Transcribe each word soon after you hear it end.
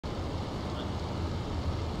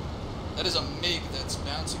That is a MiG that's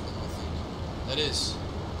bouncing them, I think. That is.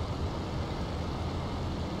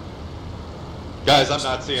 Guys, I'm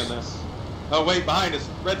not seeing this. Oh, wait, behind us.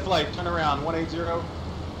 Red flight, turn around. 180.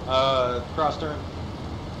 Cross turn.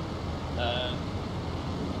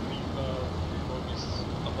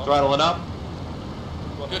 Throttling up.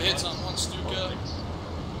 Good hits on one Stuka.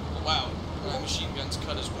 Oh, wow. My machine guns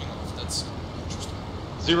cut his wing off. That's interesting.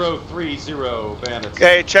 030 bandits.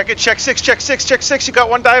 Okay, check it. Check 6. Check 6. Check 6. You got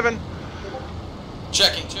one diving.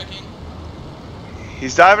 Checking.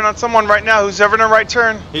 He's diving on someone right now who's ever in a right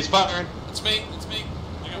turn. He's firing. It's me.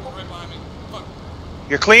 I got one right behind me. Fuck.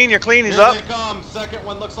 You're clean. He's Here up. they come. Second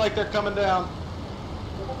one looks like they're coming down.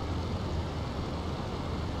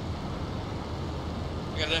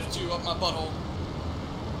 I got an F2 up my butthole.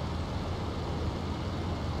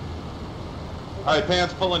 Alright,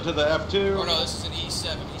 Pants pulling to the F2. Oh no, this is an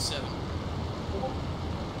E7.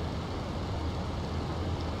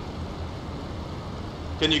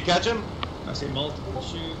 Can you catch him? I see multiple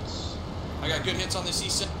shoots. I got good hits on this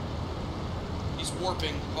E7. He's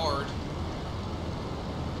warping hard.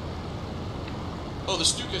 Oh, the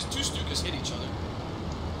Stukas, 2 Stukas hit each other.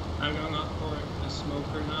 I'm going up for a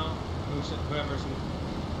smoker now. Whoever's.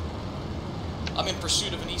 I'm in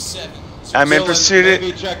pursuit of an E7. So I'm in Dylan, pursuit.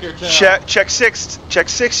 maybe check your tail. Check 6. Check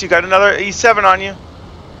 6. You got another E7 on you.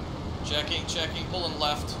 Checking, pulling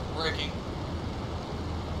left, braking.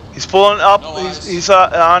 He's pulling up. No he's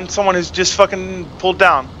on someone who's just fucking pulled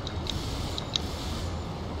down.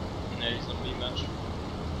 Yeah, he's not really match.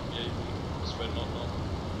 Yeah, he's spread not now.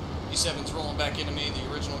 E7's rolling back into me,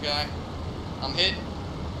 the original guy. I'm hit.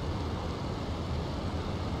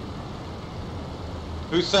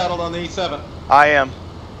 Who's saddled on the E7? I am.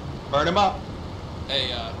 Burn him up.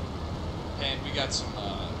 Hey, and we got some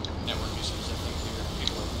network issues, I think, here.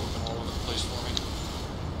 People are warping all over the place for me.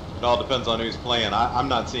 It all depends on who's playing. I'm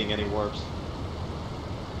not seeing any warps.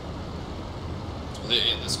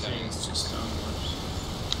 Yeah, this guy is just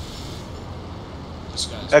this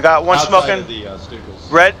guy's. I got one Outside smoking. of the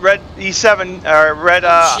Stukas. Red E7 or red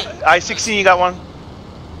I-16. You got one.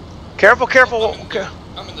 Careful.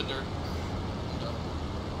 I'm in the dirt. I'm done.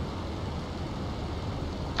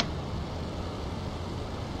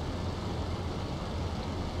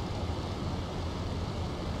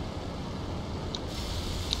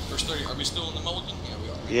 First 30. Are we still in the mulligan? Yeah,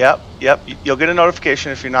 we are. Yep. You'll get a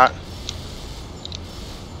notification if you're not.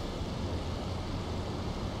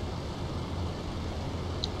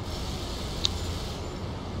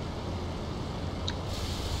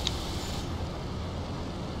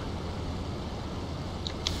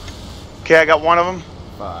 Okay, I got one of them.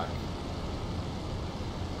 Fuck.